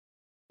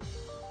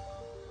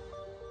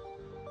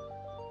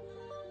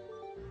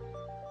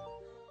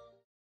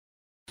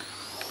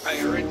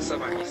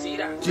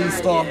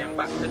G-Star,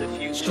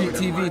 Street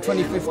TV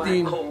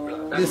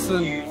 2015.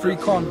 Listen, free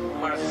con,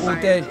 all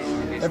day,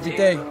 every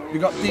day. We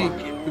got D,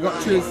 we got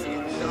Triz.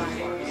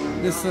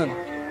 Listen.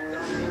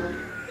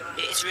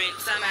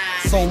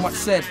 So much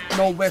said,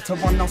 nowhere to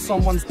run, now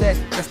someone's dead.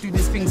 Let's do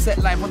this thing set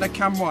live on the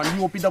camera, and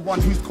you'll be the one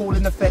who's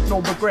calling the Fed,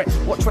 no regret.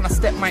 Watch when I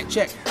step, mic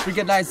check,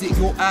 realize it,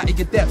 you're out of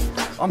your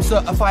depth. I'm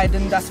certified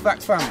and that's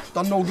fact fam.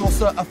 Don't know you're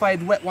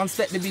certified wet, one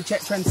step to be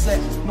check trend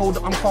set. Know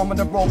that I'm calm on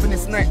the road when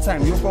it's night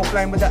time. You'll go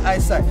blind with the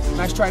eyesight.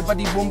 Nice try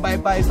buddy, boom bye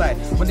bye bye.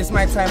 When it's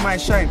my time I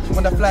shine,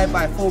 when I fly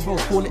by, 4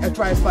 wheels, call it a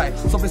drive by.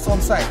 So it's on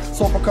site,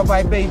 so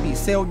rock-a-bye baby.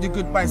 Say all your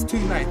goodbyes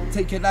tonight,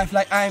 take your life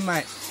like I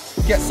might.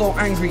 Get so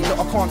angry that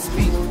I can't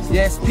speak.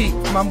 Yeah, it's peak.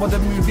 Man, with a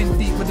moving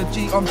deep with a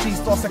G on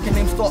G-Star. Second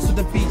name starts with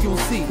a B, you'll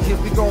see. Here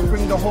we go,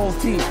 bring the whole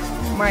team.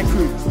 My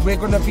crew, we're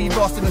gonna be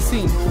lost in the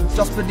scene.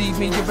 Just believe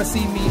me, you ever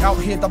see me out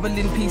here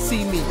doubling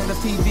PC me. On the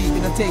TV,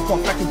 gonna take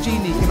off like a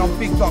genie. And I'm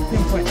big dog,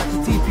 pinpoint like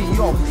a TP.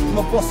 Yo, I'm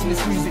a boss in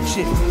this music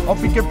shit. I'll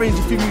pick your range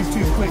if you move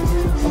too quick.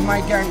 And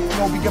my gang,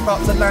 know we about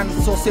to land.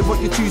 So say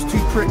what you choose to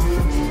prick.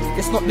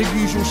 It's not the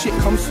usual shit,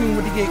 come soon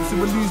with the gates, so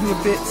we're losing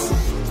your bits.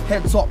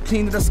 Heads up,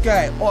 clean to the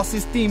sky, ask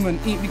this demon,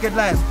 eat me good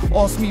lies.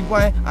 Ask me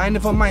why, I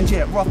never mind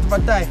yet, after I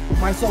die.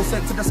 My soul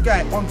sent to the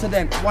sky, on to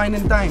them, wine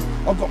and dine.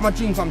 I've got my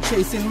dreams, I'm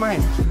chasing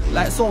mine.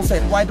 Like Soul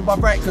said, why do I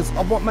write? Cause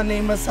I want my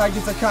name as high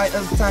as a kite.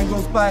 As time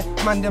goes by,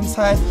 man them's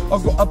high.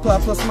 I've got a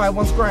purpose, my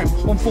one's grime.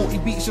 140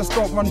 beats just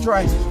don't run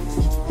dry.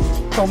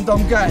 Dumb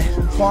guy,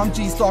 but I'm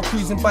G-Star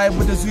cruising by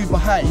with a Zuba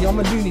high. Yeah, I'm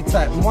a loony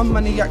type, one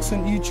money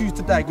accent, you choose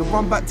to die. Go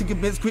run back to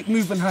get bits, quick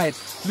move and hide.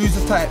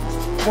 Loser type,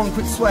 one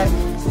quick swipe.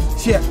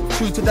 Yeah,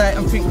 true to die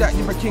and think that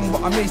you're a king,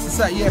 but I'm ace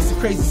sight. Yeah, it's a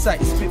crazy sight,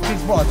 you spit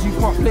big bars, you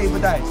can't play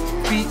with that.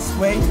 Beats,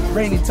 way,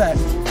 rainy type,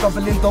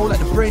 doubling dough like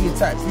the brainy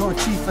type. You're a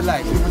chief for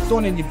life, you're a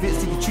don in your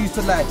bits, so you choose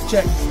to lie.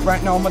 Check,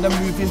 right now I'm on the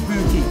moving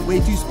boogie, way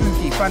too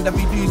spooky, find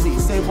every doozy.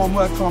 Say one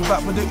word, come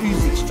back with a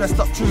Uzi, stressed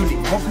up truly,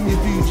 welcome your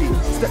bougie.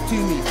 Step to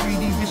me,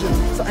 3D vision,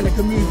 something like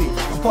a movie,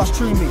 and pass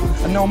through me.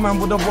 And no man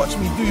would have watched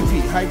me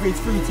doopy, high grade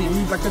fruity,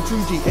 move like a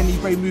true G.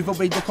 Anyway, move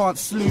away, they can't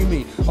slew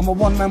me. I'm a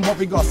one man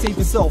warrior, save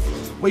yourself,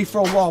 wait for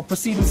a while,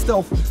 proceed in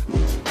stealth.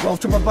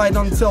 Wealth to provide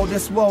until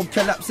this world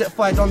collapse it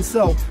fight on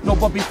sell. No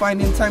Bobby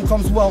finding time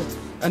comes well.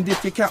 And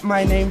if you cap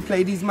my name,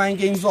 play these mind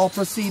games or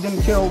proceed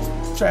and kill.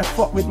 Try to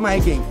fuck with my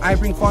game. I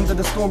bring thunder,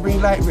 the storm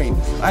bring light rain.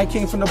 I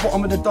came from the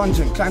bottom of the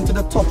dungeon, climbed to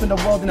the top in the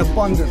world in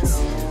abundance.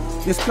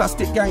 This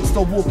plastic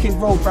gangster walking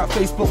road rap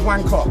Facebook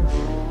wanker.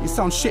 You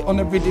sound shit on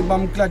the rhythm,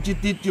 I'm glad you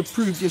did, you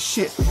proved your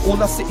shit.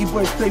 All us city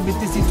boys play with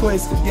dizzy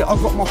toys, yeah I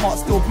got my heart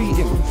still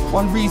beating.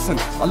 One reason,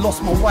 I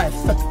lost my wife.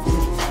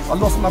 I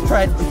lost my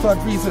pride, and third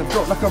reason,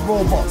 built like a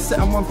robot. Set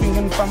on one thing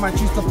and find my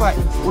choose to fight.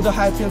 All the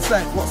hype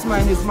inside, what's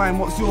mine is mine,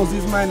 what's yours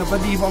is mine, I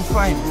believe I'm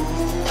fine.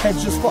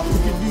 Head's just fucked,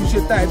 if you lose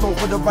you die, don't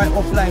put the right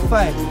off line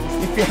 5.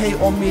 If you hate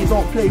on me,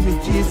 don't play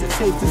with G, is it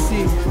safe to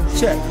see?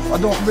 Check, I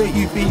don't rate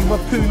you B, you a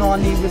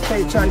Poonani with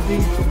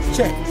HIV.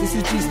 Check, this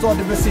is G-Star,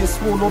 the resist,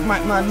 swallowed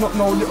mic man, not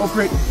no little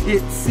brick.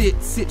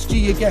 It's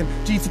G again,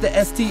 G to the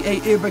S-T-A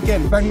here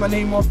again. Bang my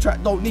name off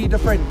track, don't need a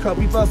friend,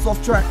 Kirby burst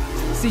off track.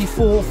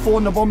 C4,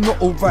 4 no, I'm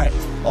not alright.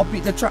 I'll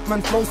beat the track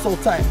man flow so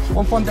tight.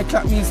 One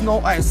thunderclap means no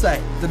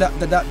eyesight.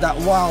 That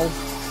wow.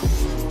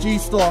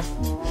 G-Star,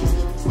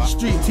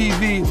 Street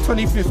TV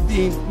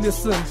 2015,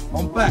 listen,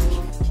 I'm back.